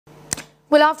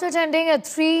Well, after attending a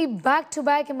 3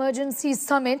 back-to-back emergency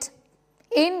summit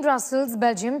in Brussels,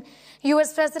 Belgium,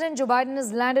 US President Joe Biden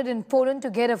has landed in Poland to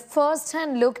get a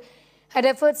first-hand look at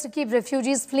efforts to keep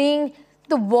refugees fleeing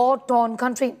the war-torn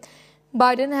country.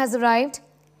 Biden has arrived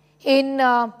in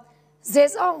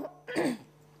Rzeszów,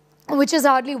 which is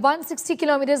hardly 160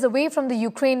 kilometers away from the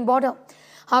Ukraine border.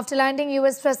 After landing,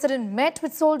 US President met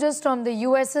with soldiers from the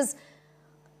US's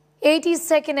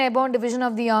 82nd Airborne Division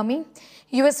of the Army.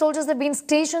 US soldiers have been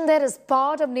stationed there as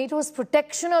part of NATO's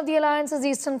protection of the alliance's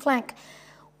eastern flank.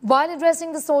 While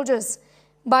addressing the soldiers,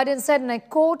 Biden said, and I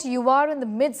quote, "You are in the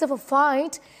midst of a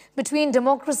fight between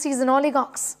democracies and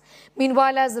oligarchs."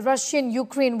 Meanwhile, as the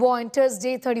Russian-Ukraine war enters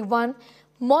day 31,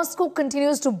 Moscow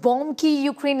continues to bomb key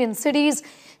Ukrainian cities,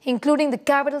 including the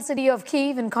capital city of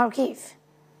Kyiv and Kharkiv.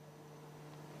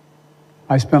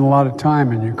 I spent a lot of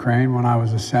time in Ukraine when I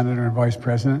was a senator and vice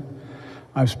president.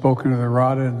 I've spoken to the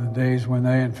Rada in the days when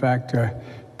they, in fact,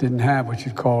 didn't have what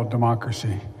you'd call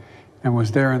democracy, and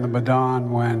was there in the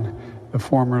Maidan when the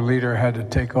former leader had to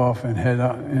take off and head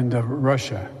into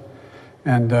Russia.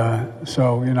 And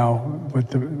so, you know, with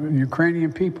the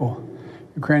Ukrainian people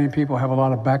have a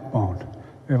lot of backbone.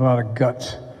 They have a lot of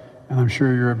guts, and I'm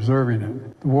sure you're observing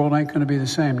it. The world ain't going to be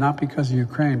the same, not because of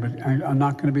Ukraine, but I'm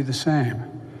not going to be the same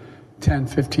 10,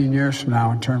 15 years from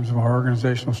now in terms of our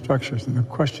organizational structures. And the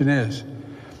question is,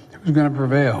 who's going to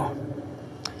prevail?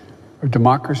 Are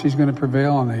democracies going to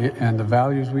prevail and the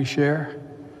values we share,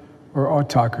 or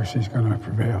autocracy is going to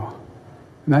prevail?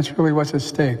 And that's really what's at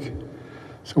stake.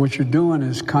 So what you're doing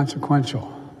is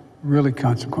consequential, really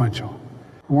consequential.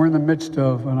 And we're in the midst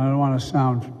of, and I don't want to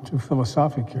sound too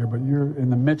philosophic here, but you're in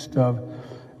the midst of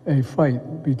a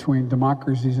fight between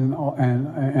democracies and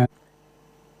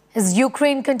As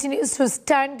Ukraine continues to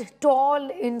stand tall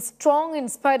and strong in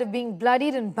spite of being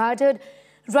bloodied and battered,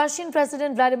 Russian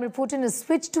President Vladimir Putin has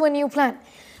switched to a new plan.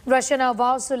 Russia now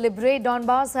vows to liberate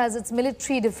Donbass as its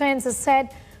military defense has said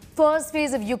first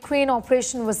phase of Ukraine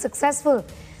operation was successful.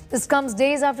 This comes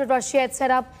days after Russia had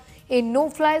set up a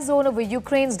no-fly zone over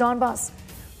Ukraine's Donbass.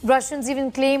 Russians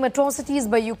even claim atrocities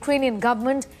by Ukrainian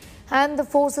government and the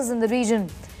forces in the region.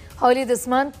 Early this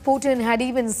month, Putin had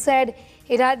even said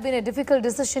it had been a difficult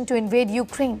decision to invade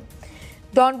Ukraine.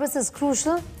 Donbass is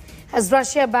crucial as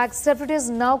Russia-backed separatists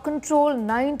now control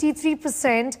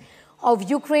 93%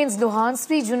 of Ukraine's Luhansk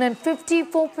region and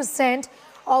 54%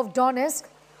 of Donetsk,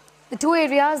 the two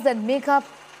areas that make up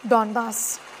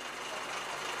Donbass.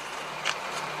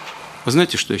 Вы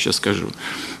знаете, что я сейчас скажу?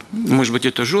 Может быть,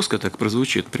 это жестко так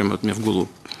прозвучит, прямо от меня в голову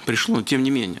пришло, но тем не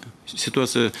менее,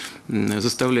 ситуация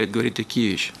заставляет говорить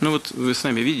такие вещи. Ну вот вы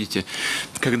сами видите,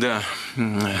 когда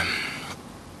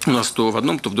у нас то в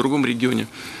одном, то в другом регионе,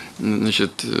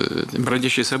 значит,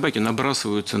 бродячие собаки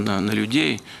набрасываются на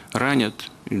людей, ранят,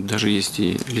 даже есть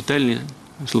и летальные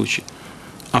случаи.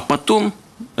 А потом,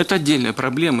 это отдельная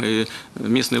проблема, и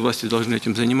местные власти должны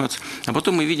этим заниматься. А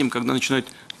потом мы видим, когда начинают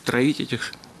травить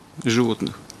этих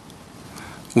животных,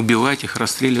 убивать их,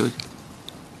 расстреливать.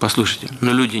 Послушайте,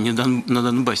 но люди не на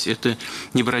Донбассе, это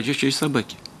не бродячие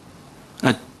собаки.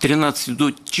 От 13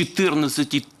 до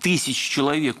 14 тысяч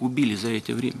человек убили за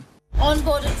это время.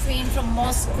 On-border train from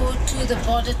Moscow to the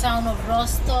border town of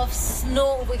Rostov.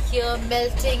 Snow over here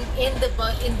melting in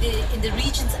the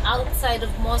regions outside of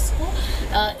Moscow.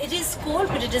 It is cold,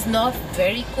 but it is not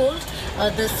very cold.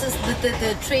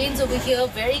 The trains over here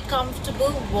very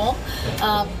comfortable, warm.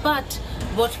 But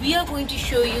what we are going to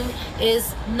show you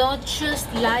is not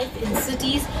just life in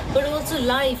cities, but also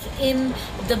life in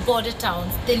the border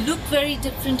towns. They look very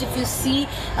different if you see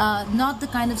not the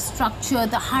kind of structure,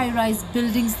 the high-rise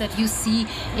buildings that you see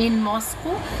in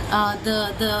Moscow.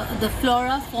 The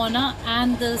flora, fauna,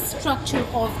 and the structure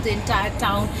of the entire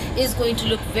town is going to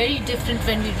look very different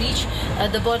when we reach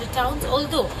the border towns.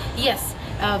 Although, yes,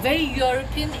 very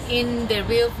European in their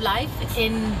way of life,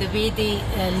 in the way they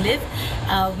live.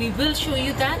 We will show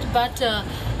you that, but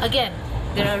again,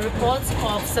 there are reports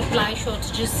of supply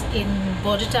shortages in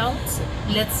border towns.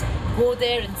 Let's go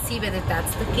there and see whether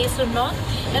that's the case or not.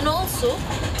 And also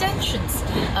tensions.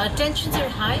 Tensions are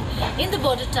high in the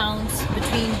border towns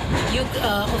between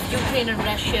of Ukraine and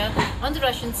Russia. On the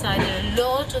Russian side, there are a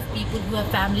lot of people who have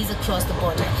families across the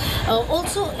border.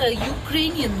 Also,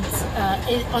 Ukrainians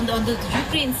on the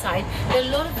Ukraine side, there are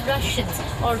a lot of Russians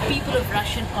or people of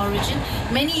Russian origin.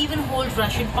 Many even hold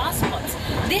Russian passports.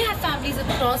 They have families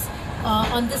across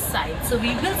on this side. So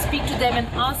we will speak to them and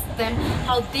ask them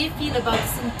how they feel about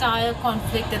this entire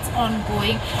conflict that's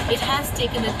ongoing. It has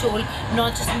taken a toll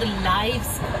not just on the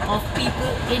lives of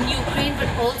people in Ukraine, but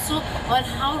also on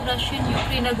how Russia and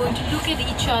Ukraine are going to look at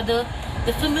each other,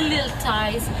 the familial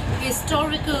ties,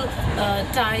 historical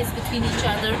ties between each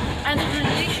other, and the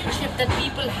relationship that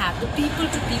people have, the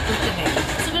people-to-people connect.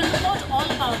 So we'll report all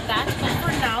about that, but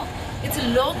for now, it's a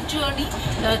long journey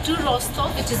to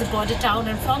Rostov, which is a border town,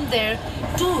 and from there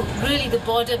to really the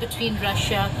border between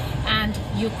Russia and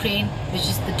Ukraine, which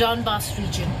is the Donbass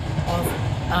region of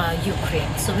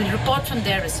Ukraine. So we'll report from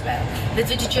there as well. With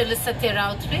video journalist Satya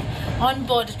Rautre on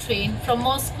board a train from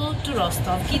Moscow to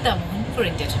Rostov. Geeta Mohan for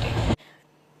India Today.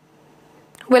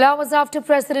 Well, hours after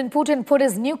President Putin put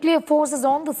his nuclear forces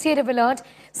on the state of alert,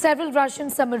 several Russian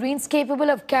submarines capable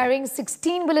of carrying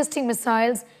 16 ballistic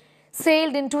missiles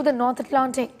sailed into the North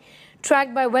Atlantic.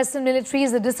 Tracked by Western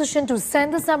militaries, the decision to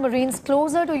send the submarines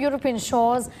closer to European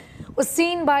shores was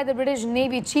seen by the British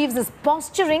Navy chiefs as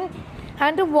posturing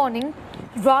and a warning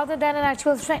rather than an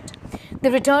actual threat. They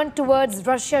returned towards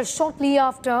Russia shortly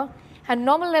after, and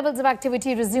normal levels of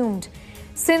activity resumed.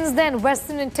 Since then,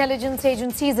 Western intelligence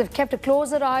agencies have kept a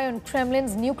closer eye on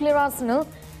Kremlin's nuclear arsenal,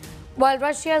 while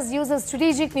Russia's use of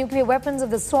strategic nuclear weapons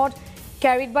of the sort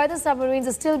carried by the submarines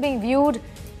is still being viewed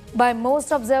by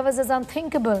most observers as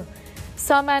unthinkable.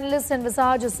 Some analysts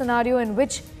envisage a scenario in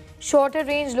which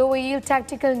shorter-range, lower-yield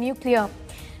tactical nuclear.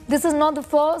 This is not the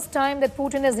first time that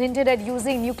Putin has hinted at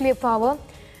using nuclear power.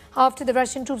 After the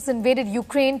Russian troops invaded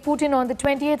Ukraine, Putin on the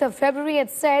 20th of February had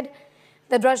said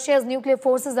that Russia's nuclear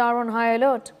forces are on high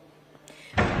alert.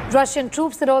 Russian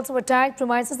troops had also attacked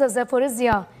premises of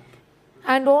Zaporizhzhia,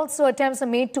 and also attempts are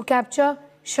made to capture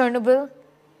Chernobyl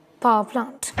power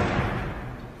plant.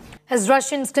 As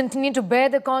Russians continue to bear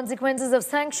the consequences of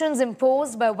sanctions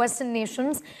imposed by Western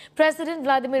nations, President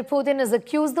Vladimir Putin has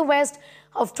accused the West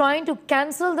of trying to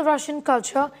cancel the Russian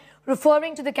culture,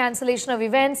 referring to the cancellation of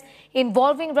events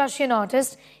involving Russian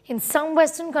artists in some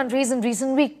Western countries in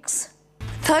recent weeks.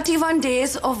 31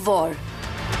 days of war.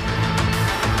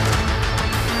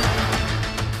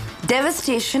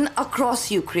 Devastation across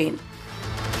Ukraine.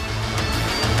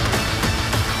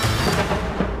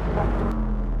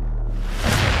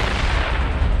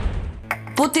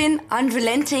 Putin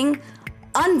unrelenting,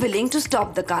 unwilling to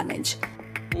stop the carnage.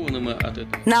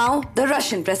 Now, the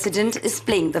Russian president is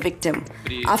playing the victim.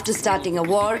 After starting a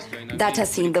war that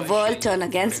has seen the world turn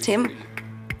against him,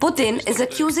 Putin is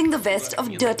accusing the West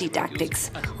of dirty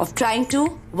tactics, of trying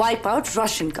to wipe out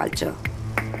Russian culture.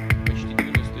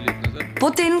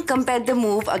 Putin compared the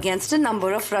move against a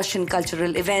number of Russian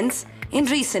cultural events in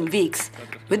recent weeks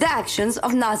with the actions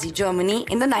of Nazi Germany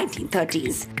in the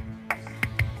 1930s.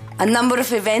 A number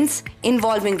of events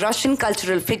involving Russian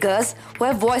cultural figures who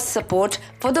have voiced support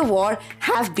for the war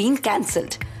have been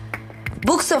cancelled.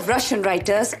 Books of Russian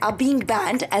writers are being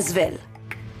banned as well.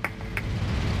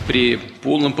 При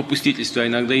полном попустительстве, а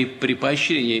иногда и при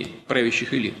поощрении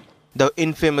правящих элит. The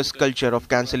infamous culture of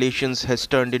cancellations has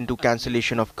turned into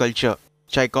cancellation of culture.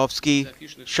 Tchaikovsky,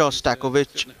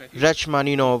 Shostakovich,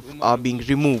 Rachmaninoff are being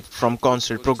removed from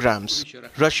concert programs.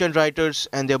 Russian writers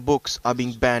and their books are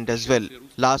being banned as well.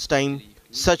 Last time,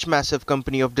 such massive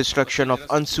company of destruction of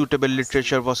unsuitable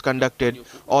literature was conducted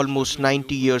almost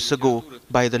 90 years ago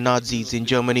by the Nazis in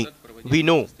Germany. We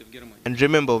know and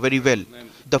remember very well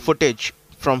the footage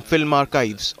from film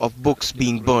archives of books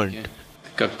being burned.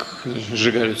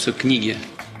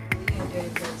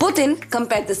 Putin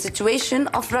compared the situation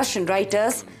of Russian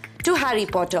writers to Harry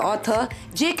Potter author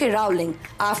J.K. Rowling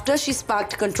after she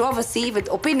sparked controversy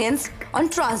with opinions on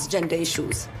transgender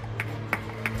issues.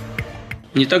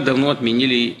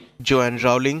 Joanne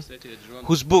Rowling,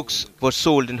 whose books were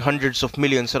sold in hundreds of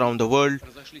millions around the world,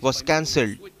 was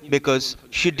cancelled because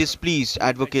she displeased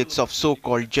advocates of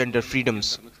so-called gender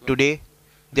freedoms. Today,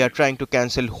 they are trying to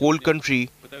cancel whole country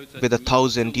with a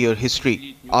 1,000-year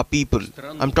history. Our people.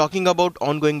 I'm talking about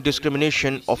ongoing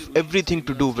discrimination of everything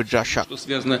to do with Russia. Since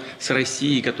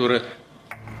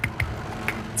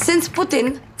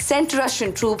Putin sent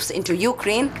Russian troops into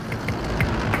Ukraine,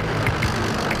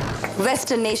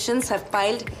 Western nations have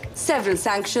piled several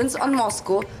sanctions on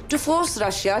Moscow to force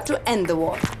Russia to end the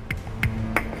war.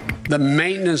 The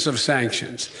maintenance of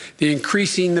sanctions, the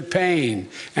increasing the pain,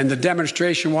 and the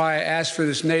demonstration why I asked for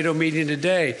this NATO meeting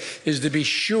today is to be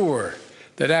sure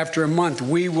that after a month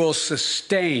we will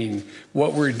sustain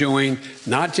what we're doing,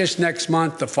 not just next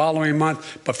month, the following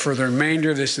month, but for the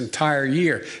remainder of this entire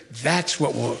year. That's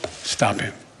what will stop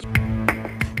him.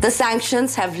 The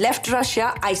sanctions have left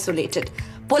Russia isolated,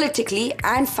 politically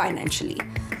and financially.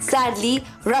 Sadly,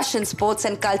 Russian sports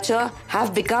and culture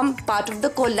have become part of the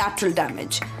collateral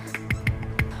damage.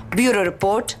 Bureau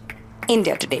Report,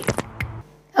 India Today.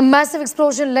 A massive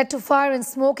explosion led to fire and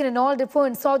smoke in an oil depot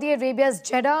in Saudi Arabia's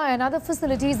Jeddah and other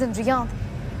facilities in Riyadh.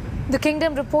 The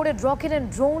kingdom reported rocket and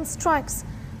drone strikes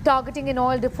targeting an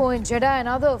oil depot in Jeddah and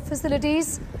other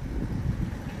facilities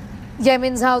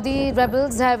Yemen's Houthi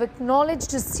rebels have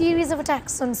acknowledged a series of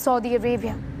attacks on Saudi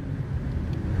Arabia.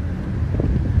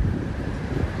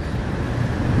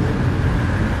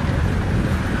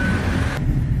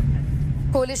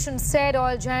 Coalition said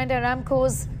oil giant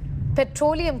Aramco's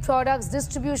petroleum products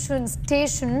distribution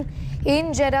station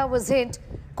in Jeddah was hit,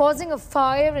 causing a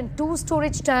fire in 2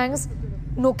 storage tanks.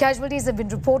 No casualties have been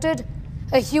reported.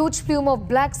 A huge plume of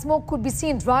black smoke could be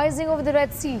seen rising over the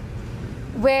Red Sea,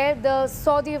 where the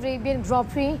Saudi Arabian Grand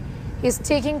Prix is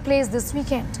taking place this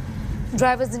weekend.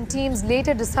 Drivers and teams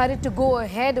later decided to go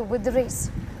ahead with the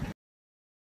race.